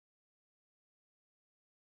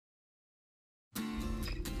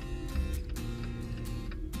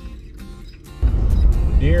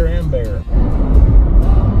deer and bear.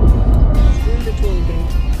 In between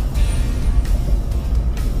things.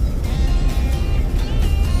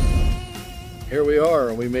 Here we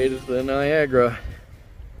are, we made it to the Niagara.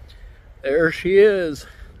 There she is.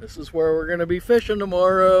 This is where we're gonna be fishing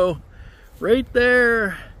tomorrow. Right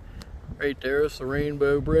there. Right there is the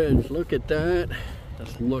Rainbow Bridge. Look at that.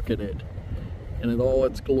 Just look at it. And in all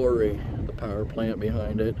its glory. The power plant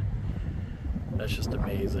behind it. That's just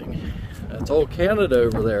amazing. That's all Canada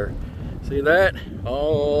over there. See that?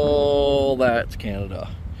 All that's Canada.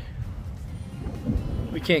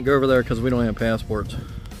 We can't go over there because we don't have passports.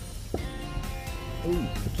 Ooh,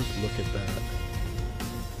 just look at that.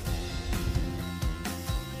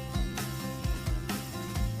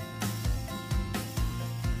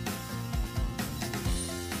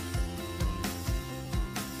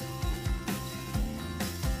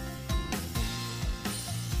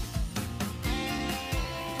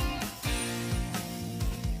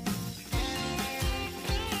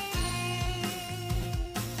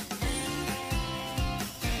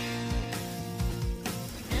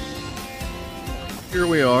 Here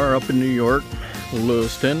we are up in New York,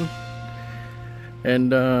 Lewiston, and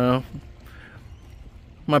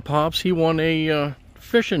my pops, he won a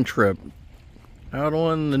fishing trip out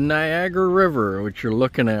on the Niagara River, which you're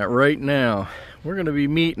looking at right now. We're going to be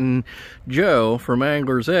meeting Joe from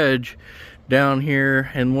Angler's Edge down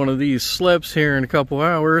here in one of these slips here in a couple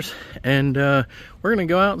hours, and we're going to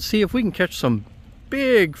go out and see if we can catch some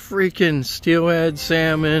big freaking steelhead,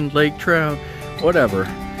 salmon, lake trout, whatever.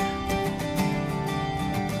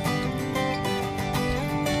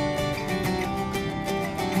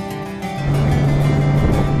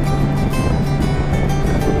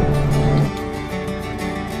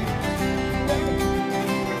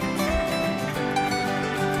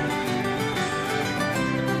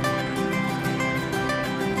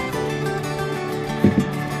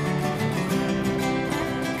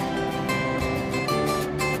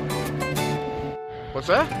 What's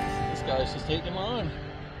that? This guy's just taking him on.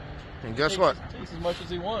 And guess what? Takes as much as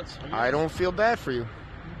he wants. I don't feel bad for you.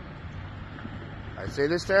 I say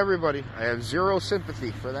this to everybody. I have zero sympathy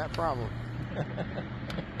for that problem.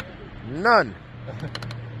 None.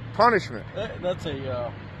 Punishment. That's it's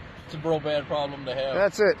a real bad problem to have.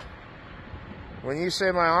 That's it. When you say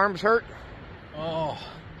my arms hurt, Oh.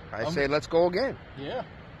 I say let's go again. Yeah.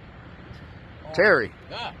 Oh, Terry,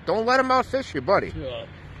 God. don't let him outfish you, buddy. Yeah.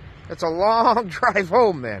 It's a long drive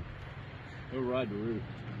home, man. We'll ride the roof.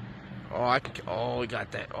 Oh, we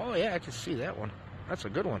got that. Oh, yeah, I can see that one. That's a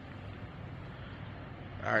good one.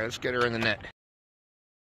 All right, let's get her in the net.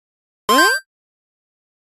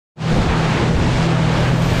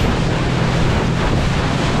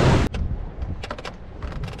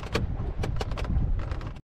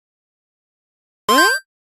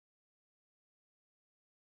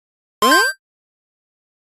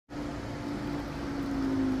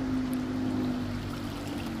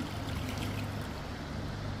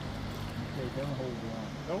 Don't hold the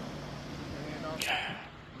line. Nope.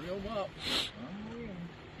 Reel him up.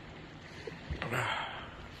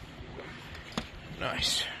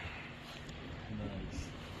 Nice.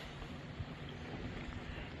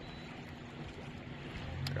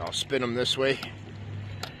 I'll spin them this way.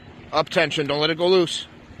 Up tension, don't let it go loose.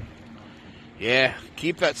 Yeah,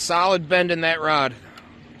 keep that solid bend in that rod.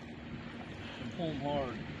 And pull him hard.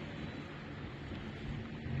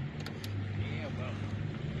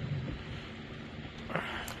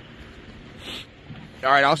 All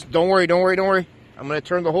right, don't worry. I'm going to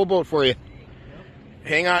turn the whole boat for you.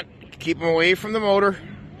 Hang on. Keep him away from the motor.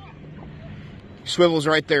 Swivel's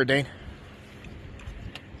right there, Dane.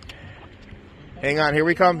 Hang on. Here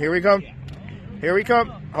we come.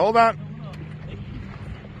 Hold on.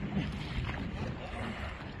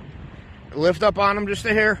 Lift up on him just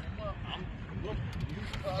a hair.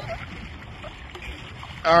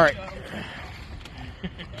 All right.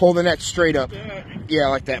 Pull the net straight up. Yeah,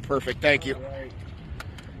 like that. Perfect. Thank you.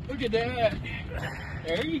 Look at that.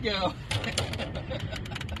 There you go.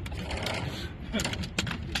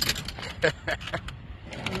 All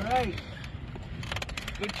right.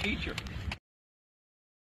 Good teacher.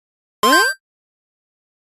 There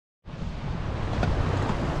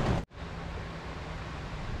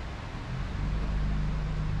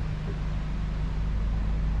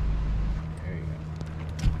you go.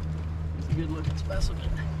 It's a good looking specimen.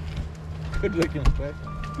 Good looking specimen.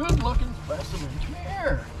 Good looking specimen. Come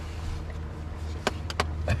here.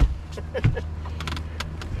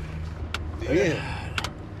 Yeah.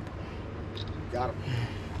 Got him.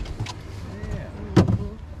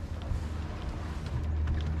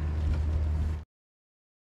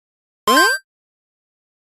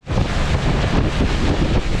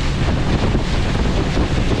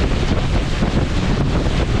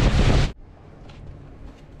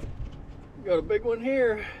 Got a big one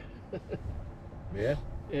here. Yeah?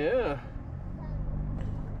 Yeah.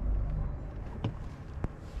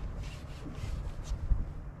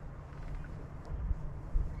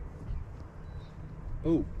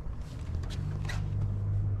 Oh.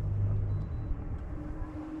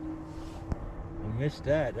 I missed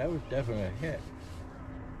that. That was definitely a hit.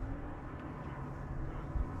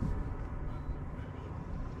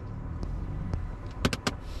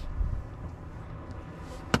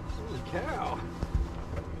 Holy cow.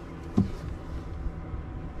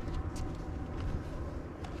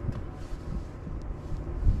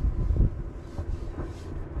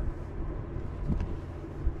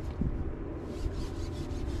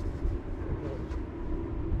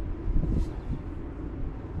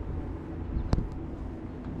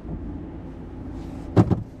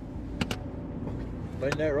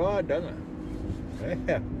 Like that rod, doesn't it?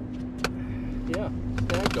 Yeah. Yeah,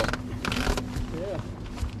 snagged him. Yeah.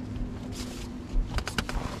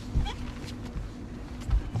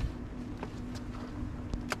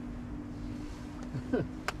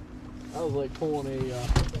 I was like pulling a,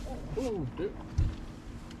 ooh, dude.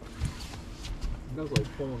 That was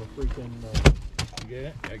like pulling a freaking, You get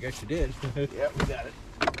it? I guess you did. Yep, we got it.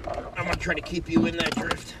 I'm gonna try to keep you in that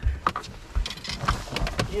drift.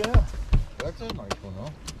 yeah, That's a nice one, huh?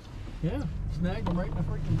 yeah, snagged him right in the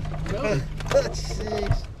freaking belly.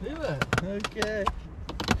 Jeez. See that? Okay.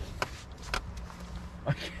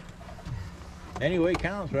 Anyway,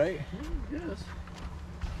 counts, right? Yes.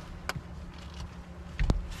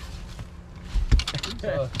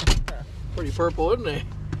 Pretty purple, isn't he?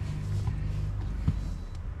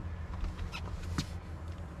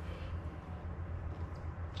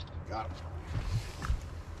 Got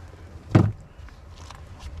him.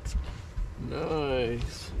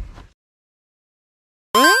 Nice.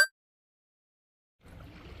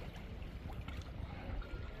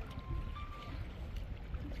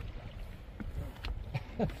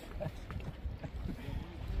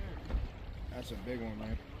 That's a big one,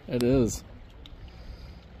 man. It is.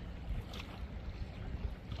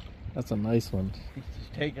 That's a nice one. He's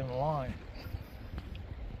just taking the line.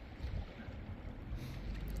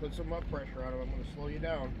 Put some up pressure on him. I'm going to slow you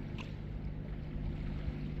down.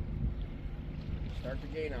 Start to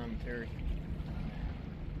gain on him, Terry.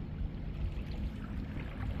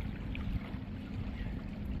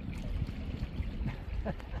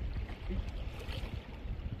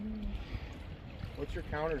 What's your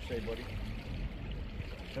counter say, buddy?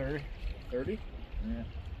 30. 30? Yeah.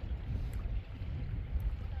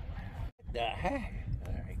 The heck?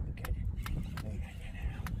 All right, we got it. We got you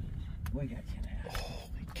now. We got you now.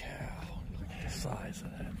 Holy cow. Look at the size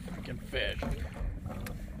of that freaking fish.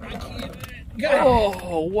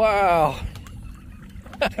 Oh, wow.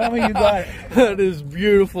 Tell me you got it. That is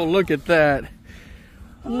beautiful. Look at that.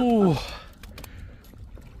 Ooh.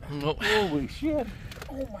 Nope. Holy shit.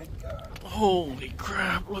 Oh my God. Holy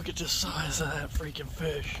crap. Look at the size of that freaking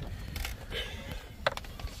fish.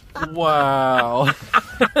 Wow.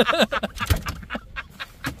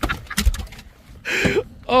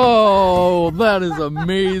 Oh, that is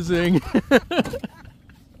amazing.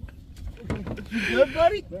 You good,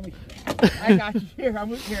 buddy? I got you. Here,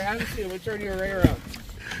 have a seat. I'm going to turn you right around.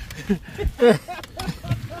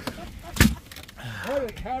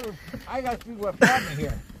 I got to see what brought me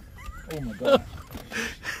here. Oh my God.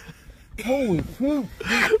 Holy poop.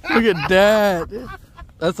 Look at that.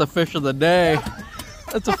 That's a fish of the day.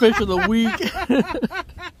 That's a fish of the week.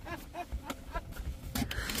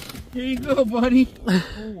 Here you go, buddy.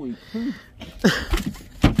 Holy poop.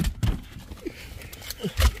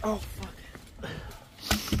 Oh, fuck.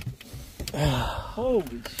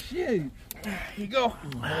 Holy shit. Here you go.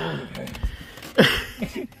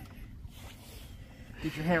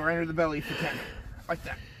 Get your hand right under the belly if you can. Like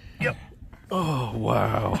that. Yep. Oh,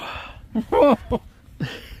 wow.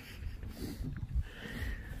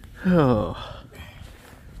 Oh,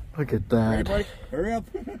 look at that. Ready, buddy? Hurry up.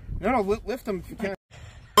 No, lift them if you can.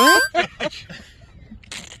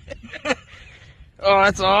 Oh,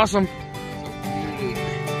 that's awesome.